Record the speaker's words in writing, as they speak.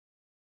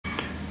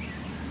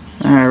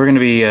Alright, we're going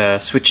to be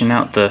switching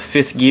out the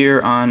 5th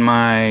gear on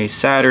my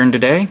Saturn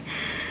today.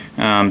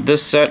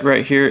 This set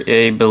right here,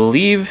 I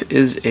believe,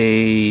 is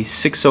a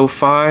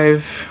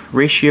 605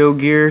 ratio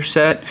gear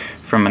set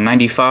from a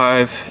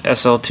 95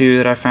 SL2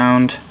 that I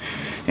found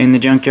in the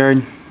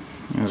junkyard.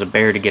 It was a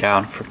bear to get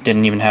out.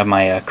 Didn't even have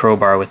my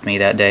crowbar with me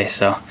that day,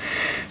 so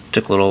it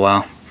took a little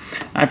while.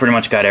 I pretty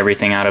much got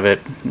everything out of it.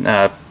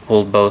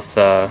 Pulled both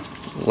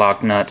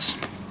lock nuts.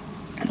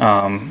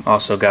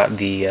 Also got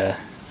the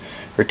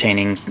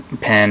retaining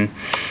pen,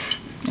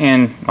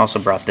 and also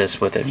brought this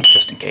with it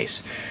just in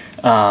case.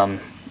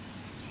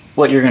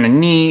 What you're going to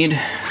need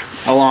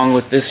along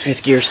with this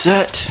 5th gear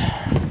set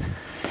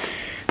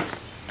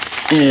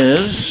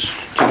is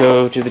to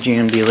go to the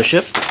GM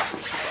dealership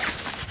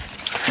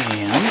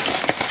and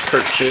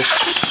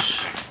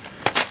purchase.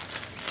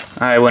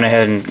 I went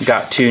ahead and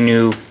got 2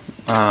 new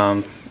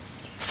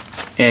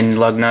in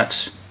lug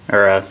nuts,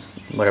 or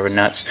whatever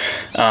nuts.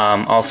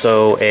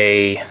 Also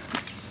a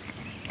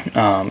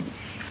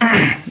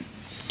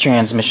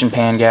transmission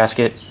pan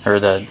gasket, or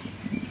the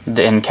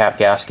end cap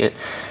gasket.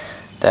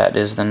 That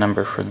is the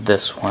number for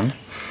this one.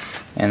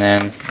 And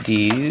then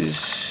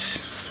these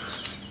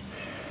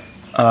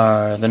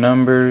are the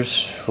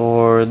numbers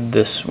for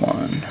this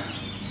one.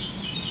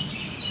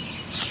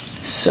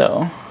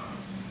 So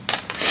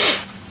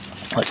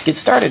let's get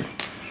started.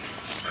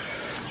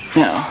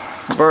 Now,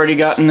 I've already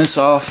gotten this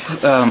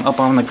off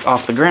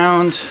off the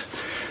ground.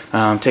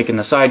 Taking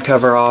the side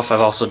cover off.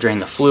 I've also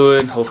drained the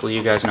fluid. Hopefully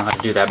you guys know how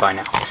to do that by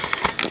now.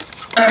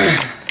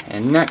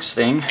 And next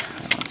thing,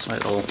 I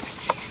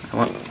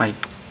want my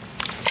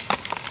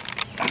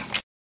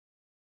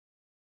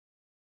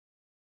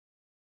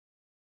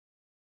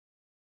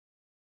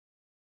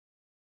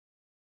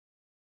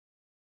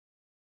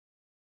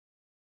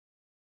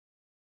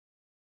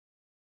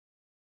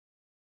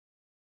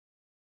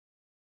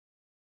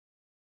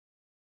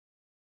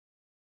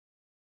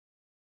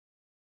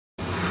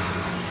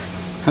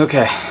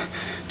Okay,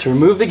 to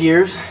remove the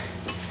gears,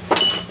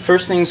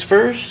 first things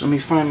first, let me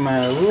find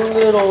my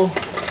little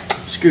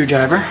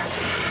screwdriver.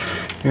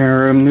 I'm going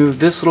to remove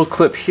this little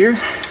clip here.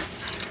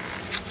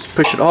 Just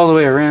push it all the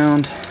way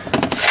around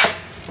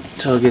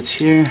until it gets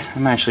here.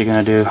 I'm actually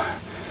going to do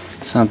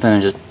something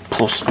and just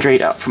pull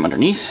straight out from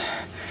underneath.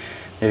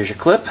 There's your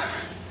clip.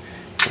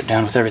 Put it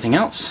down with everything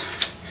else.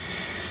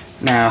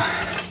 Now,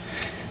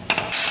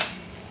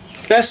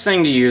 best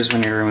thing to use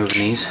when you're removing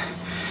these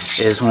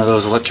is one of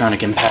those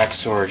electronic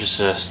impacts, or just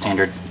a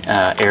standard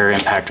air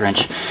impact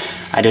wrench.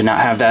 I did not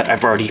have that.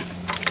 I've already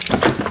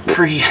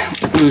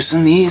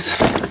pre-loosened these.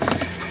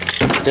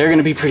 They're going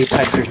to be pretty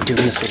tight for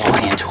doing this with all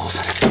hand tools.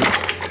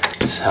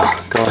 So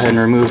go ahead and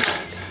remove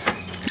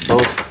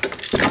both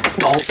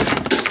bolts,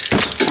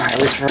 or at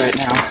least for right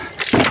now.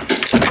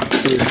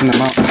 Loosen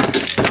them up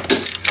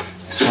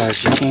as far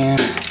as you can.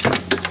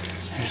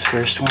 There's the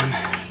first one.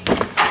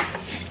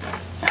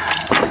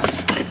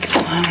 Second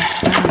one.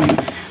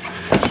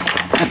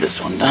 Had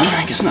this one done.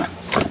 I guess not.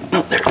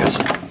 Oh, there it goes.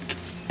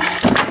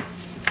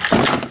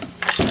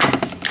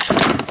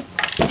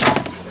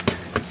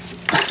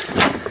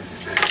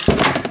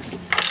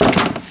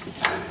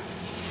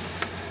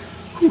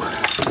 Whew.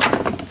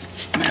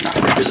 I'm in an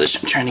awkward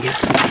position trying to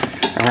get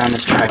around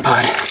this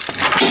tripod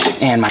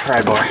and my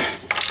pry bar.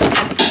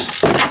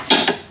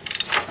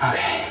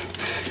 Okay,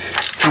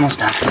 it's almost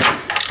done.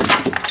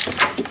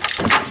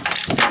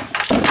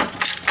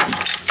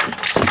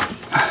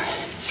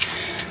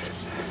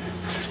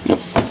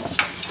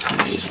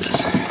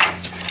 This.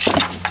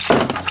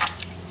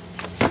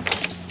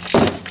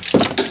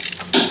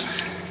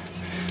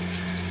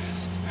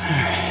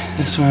 Alright,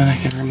 this one I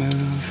can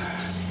remove.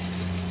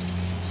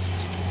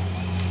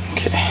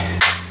 Okay.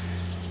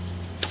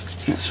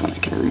 This one I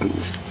can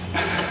remove.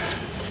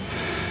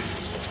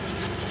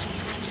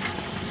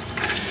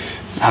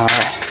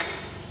 Alright.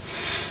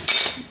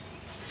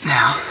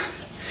 Now,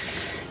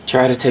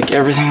 try to take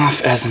everything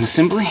off as an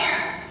assembly.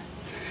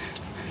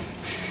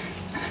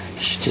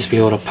 Just be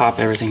able to pop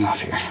everything off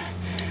here.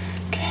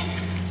 Okay.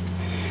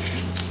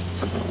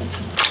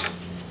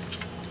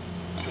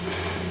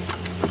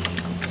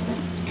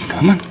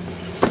 Come on.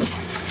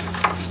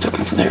 Stuck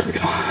on, so there we go.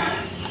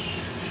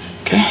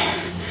 Okay.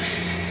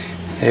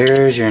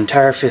 There's your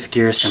entire 5th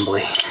gear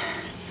assembly.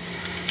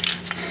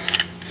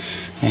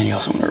 And you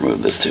also want to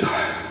remove this too.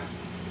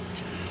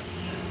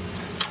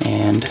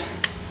 And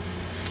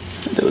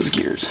those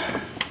gears.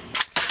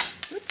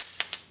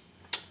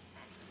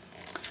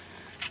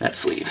 That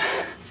sleeve.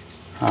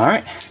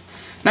 Alright,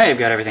 now you've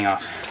got everything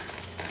off.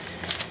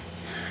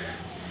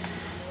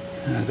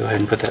 I'll go ahead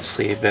and put that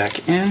sleeve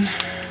back in.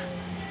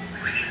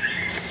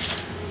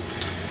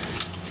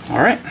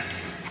 Alright.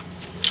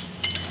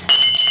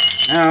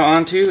 Now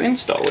on to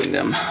installing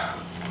them.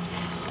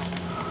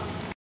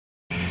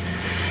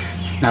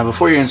 Now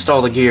before you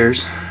install the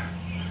gears,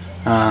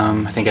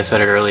 I think I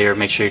said it earlier,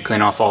 make sure you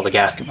clean off all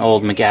the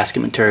old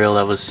gasket material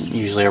that was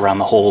usually around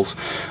the holes.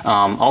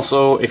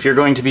 Also, if you're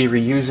going to be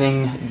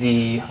reusing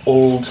the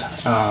old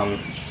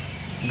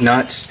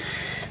nuts,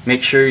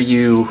 make sure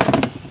you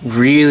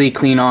really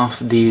clean off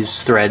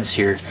these threads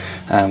here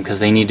because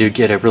they need to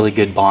get a really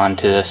good bond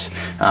to this.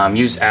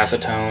 Use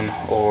acetone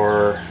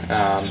or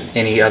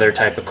any other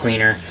type of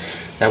cleaner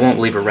that won't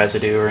leave a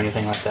residue or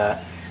anything like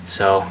that.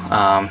 So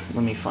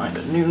let me find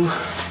a new,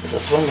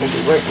 that's what I'm going to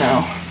do right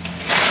now.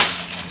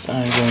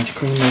 I'm going to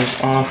clean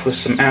these off with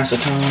some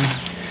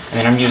acetone,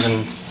 and I'm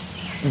using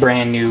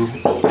brand new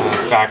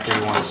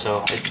factory ones,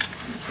 so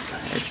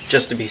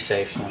just to be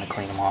safe, you want to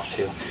clean them off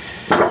too.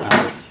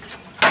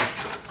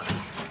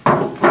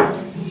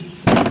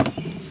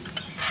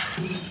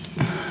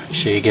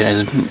 So you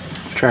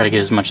try to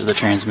get as much of the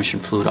transmission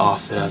fluid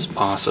off it as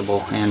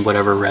possible, and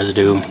whatever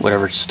residue,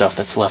 whatever stuff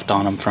that's left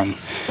on them from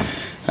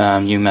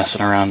you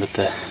messing around with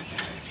the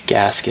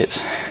gasket.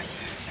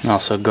 And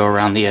also go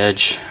around the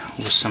edge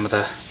with some of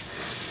the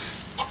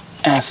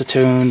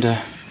acetone to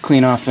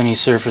clean off any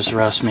surface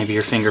rust, maybe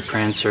your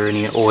fingerprints or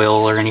any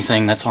oil or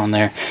anything that's on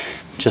there,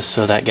 just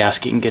so that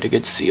gasket can get a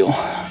good seal.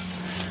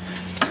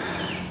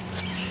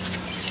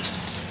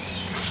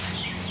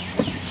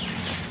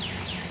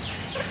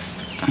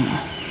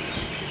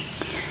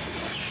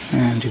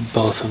 And do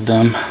both of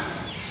them.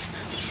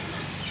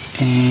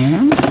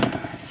 And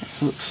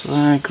it looks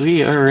like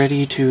we are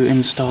ready to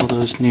install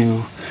those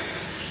new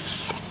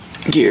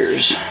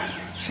gears.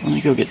 So let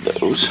me go get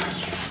those.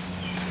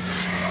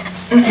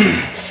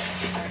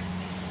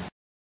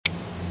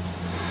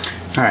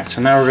 Alright,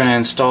 so now we're going to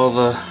install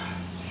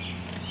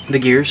the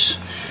gears.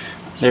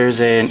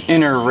 There's an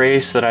inner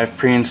race that I've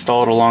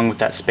pre-installed along with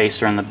that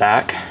spacer in the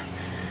back.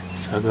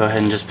 So I'll go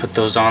ahead and just put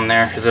those on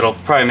there because it'll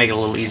probably make it a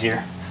little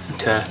easier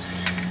to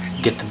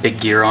get the big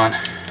gear on.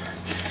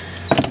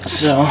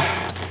 So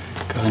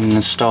go ahead and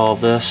install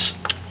this.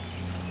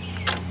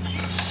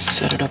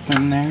 Set it up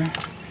in there.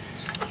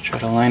 Try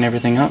to line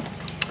everything up.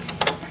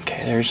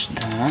 Okay, there's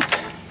that.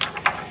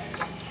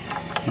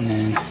 And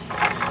then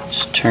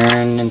just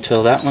turn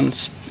until that one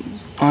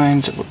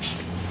lines,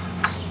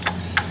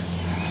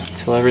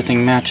 until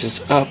everything matches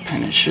up,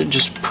 and it should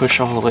just push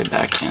all the way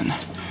back in.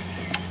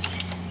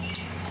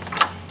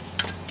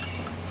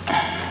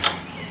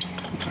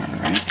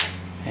 Alright,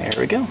 there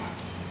we go.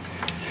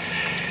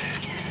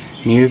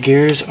 New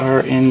gears are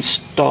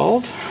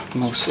installed,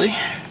 mostly.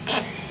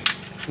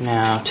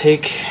 Now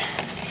take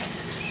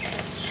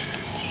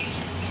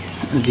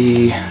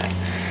the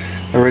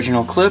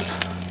original clip,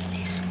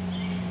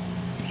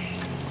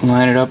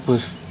 line it up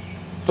with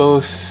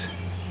both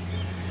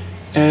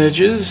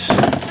edges,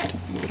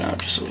 move it out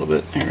just a little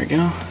bit, there we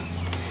go.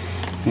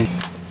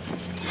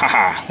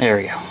 Haha, there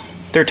we go.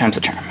 Third time's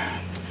the charm.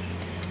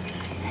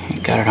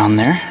 Got it on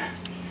there.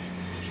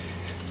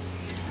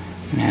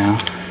 Now,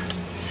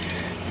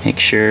 make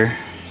sure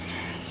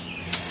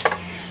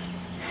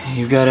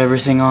you've got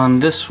everything on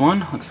this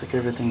one. Looks like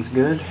everything's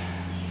good.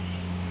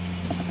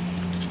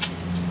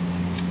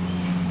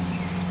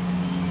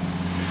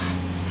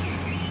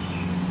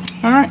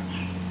 Alright,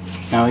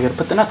 now we gotta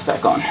put the nuts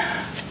back on.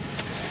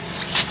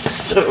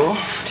 So,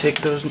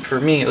 take those,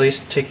 for me at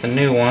least, take the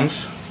new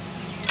ones.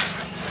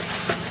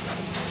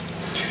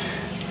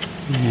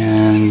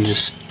 And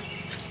just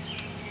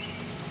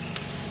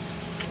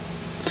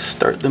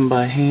start them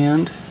by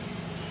hand.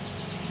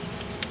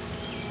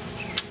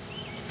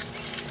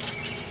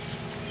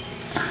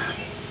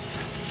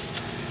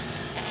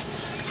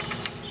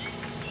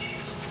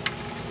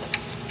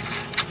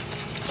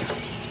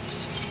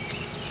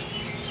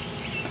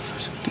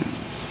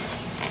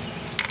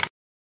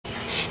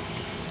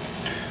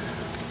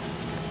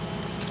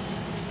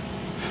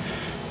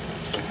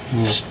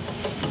 And just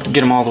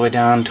get them all the way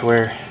down to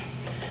where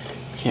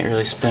you can't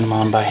really spin them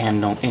on by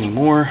hand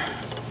anymore.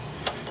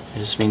 It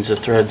just means the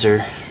threads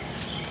are,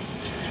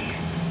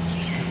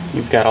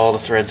 you've got all the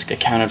threads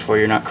accounted for,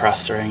 you're not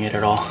cross-threading it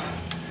at all.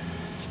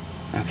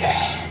 Okay,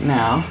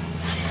 now,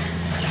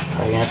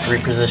 probably gonna have to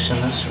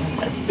reposition this with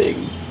my big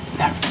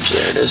half-inch,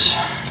 there it is.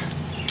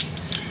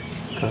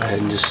 Go ahead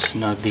and just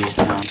snug these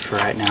down for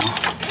right now.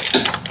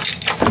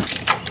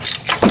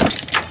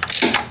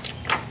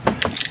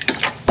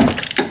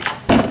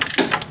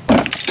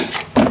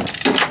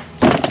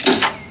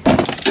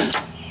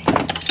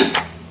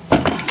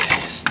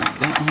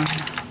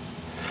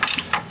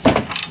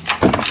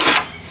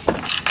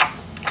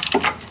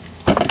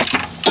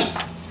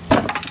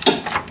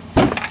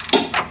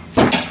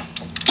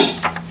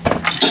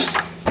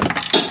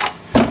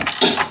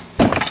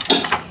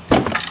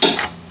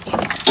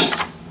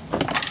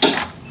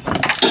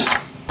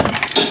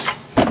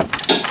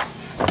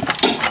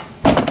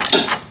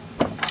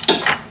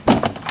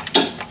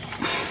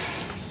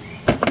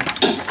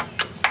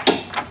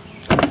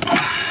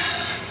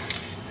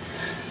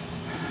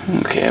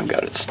 Okay, I've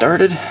got it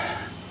started.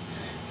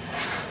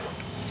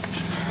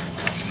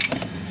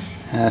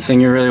 The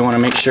thing you really want to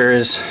make sure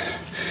is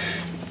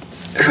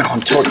you're going to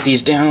want to torque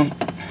these down.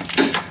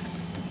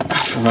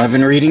 From what I've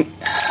been reading,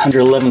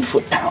 111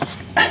 foot-pounds.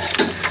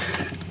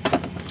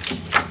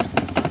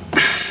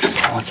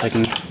 Once I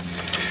can,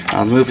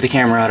 I'll move the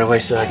camera out of the way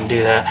so I can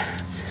do that.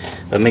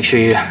 But make sure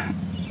you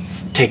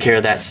take care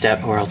of that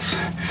step, or else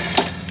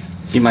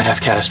you might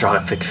have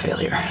catastrophic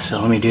failure. So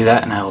let me do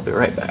that and I will be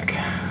right back.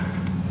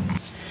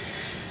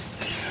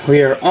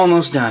 We are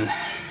almost done.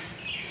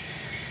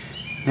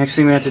 Next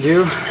thing we have to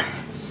do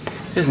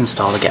is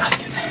install the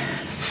gasket.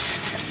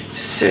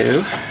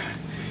 So,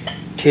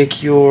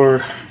 take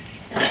your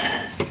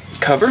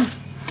cover,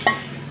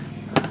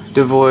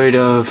 devoid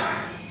of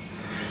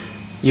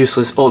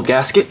useless old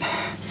gasket.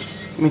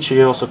 Make sure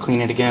you also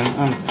clean it again.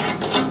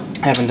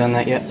 I haven't done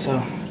that yet,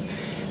 so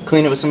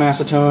clean it with some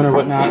acetone or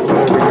whatnot,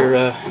 whatever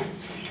your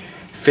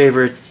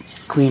favorite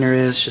cleaner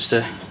is, just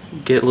to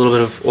get a little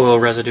bit of oil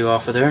residue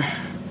off of there.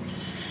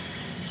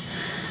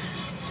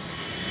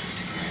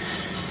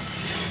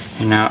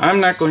 And now I'm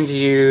not going to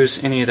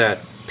use any of that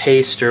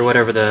paste or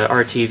whatever, the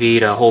RTV,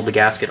 to hold the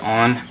gasket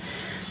on.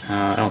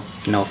 I don't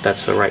know if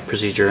that's the right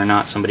procedure or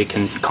not. Somebody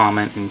can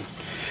comment and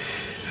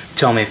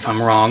tell me if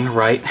I'm wrong,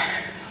 right?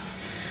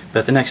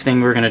 But the next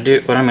thing we're going to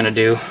do, what I'm going to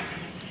do,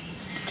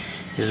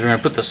 is we're going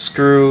to put the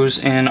screws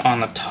in on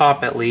the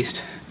top at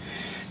least,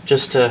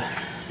 just to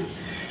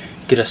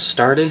get us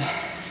started,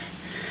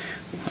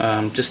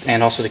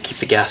 and also to keep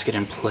the gasket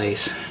in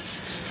place.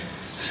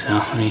 So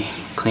let me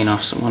clean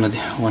off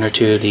one or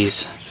two of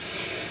these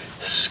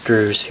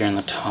screws here on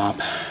the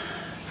top.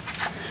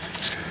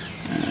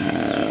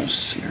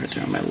 See right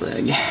there on my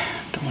leg.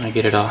 Don't want to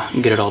get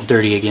it all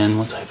dirty again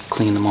once I've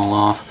cleaned them all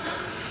off.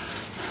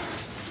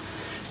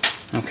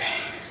 Okay,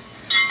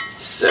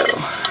 so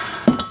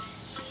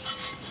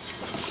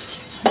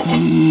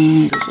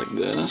it goes like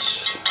this.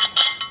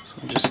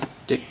 So I'll just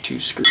stick 2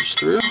 screws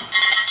through,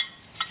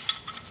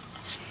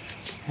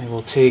 and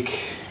we'll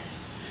take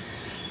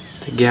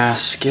the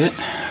gasket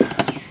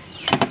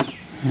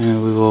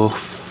and we will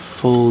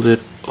fold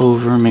it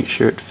over, make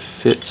sure it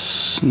fits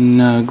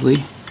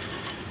snugly.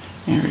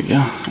 There we go.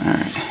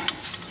 Alright.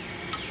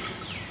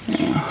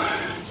 Now,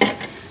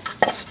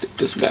 stick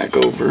this back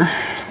over.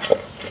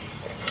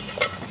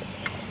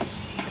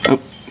 Oh,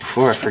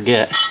 before I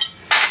forget,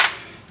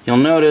 you'll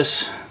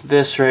notice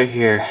this right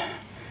here.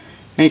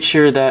 Make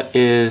sure that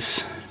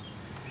is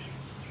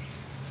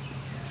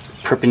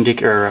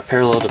perpendicular or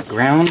parallel to the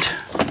ground.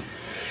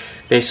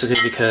 Basically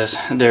because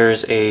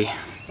there's a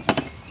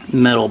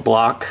metal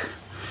block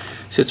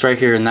sits right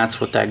here, and that's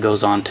what that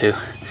goes onto.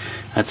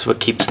 That's what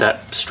keeps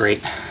that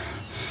straight.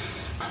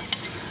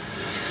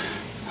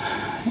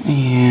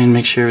 And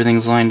make sure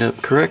everything's lined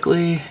up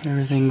correctly.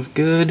 Everything's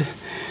good.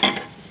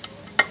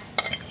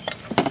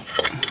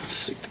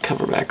 Stick the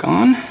cover back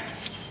on.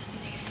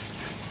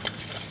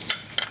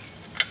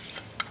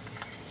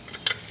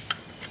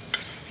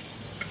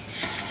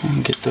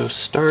 And get those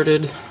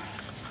started.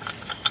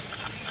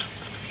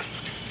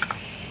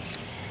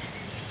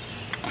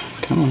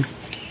 Come on.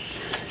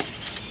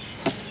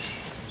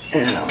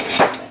 And I'll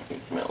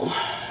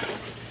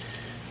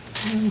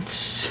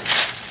it's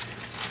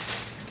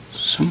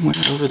somewhere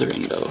over the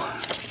window.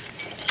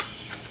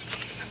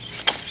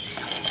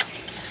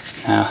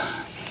 Now,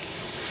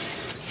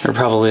 there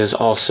probably is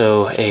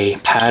also a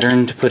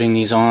pattern to putting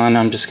these on.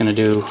 I'm just going to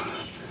do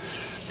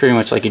pretty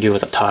much like you do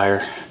with a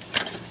tire.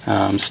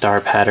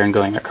 Star pattern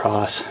going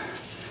across.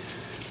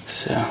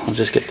 So we'll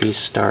just get these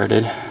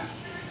started.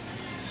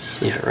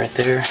 Just leave it right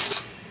there.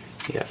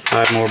 You got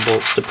 5 more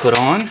bolts to put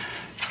on.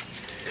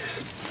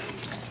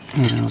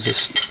 And I'll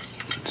just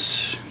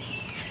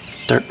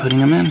start putting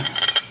them in.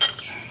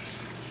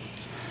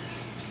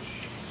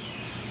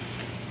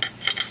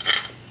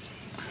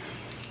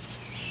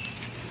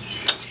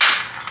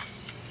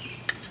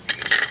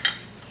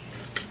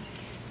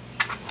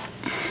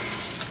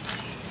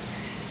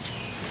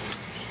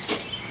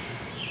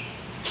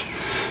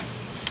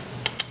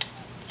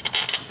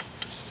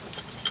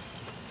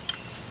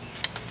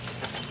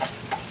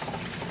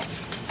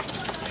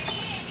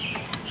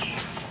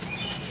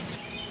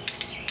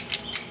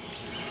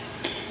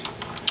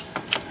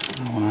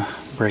 I don't want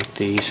to break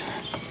these.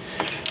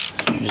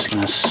 I'm just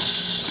going to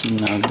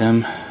snug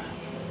them.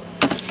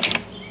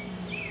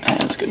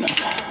 That's good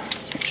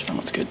enough. Make sure that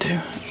one's good too.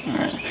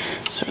 Alright,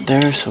 so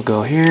there, so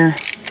go here.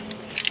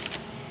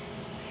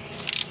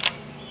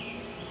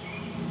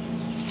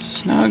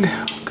 Snug,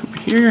 come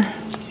over here.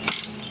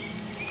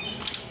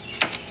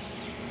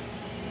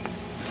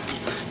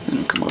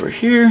 Then come over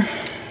here.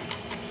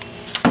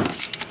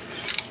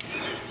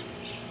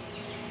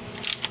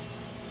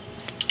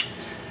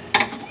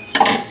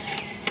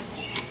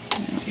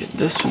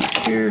 This one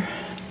here,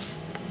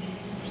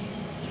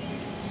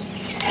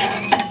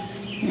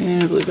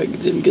 and I believe I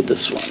didn't get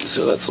this one,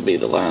 so this will be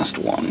the last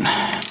one.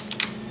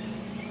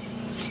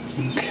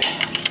 Okay,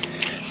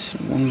 so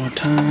one more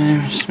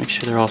time, just make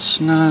sure they're all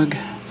snug.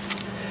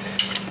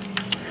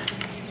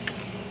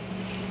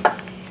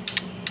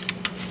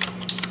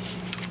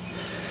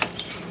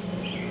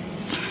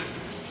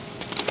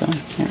 Done.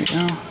 There we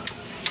go.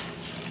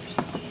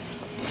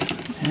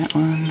 That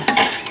one.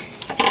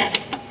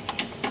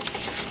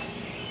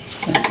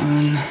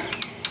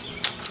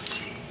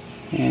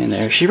 And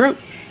there she wrote.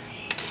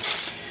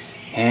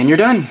 And you're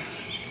done.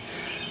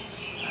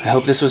 I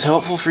hope this was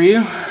helpful for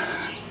you.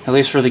 At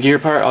least for the gear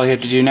part, all you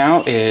have to do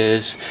now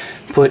is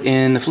put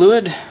in the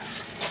fluid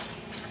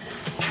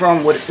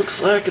from what it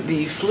looks like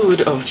the fluid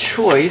of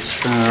choice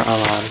for a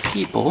lot of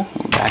people,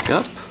 we'll back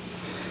up,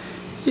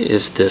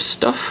 is this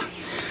stuff.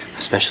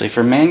 Especially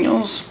for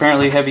manuals.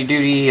 Apparently heavy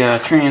duty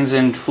trans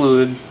end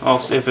fluid,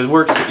 also if it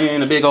works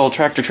in a big old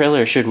tractor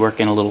trailer, it should work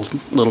in a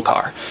little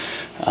car.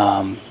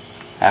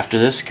 After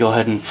this, go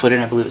ahead and put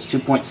in, I believe it's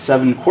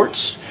 2.7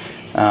 quarts.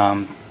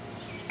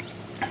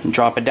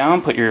 Drop it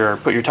down, put your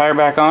tire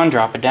back on,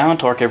 drop it down,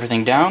 torque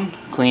everything down,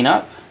 clean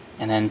up,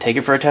 and then take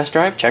it for a test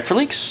drive, check for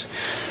leaks.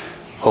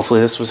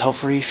 Hopefully this was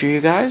helpful for you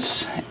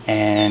guys.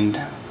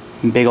 And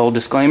big old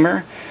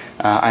disclaimer,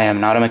 I am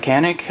not a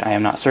mechanic. I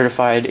am not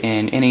certified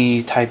in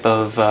any type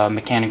of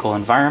mechanical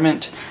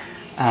environment.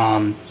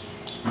 Do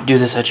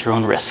this at your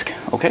own risk,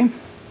 okay?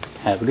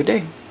 Have a good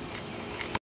day.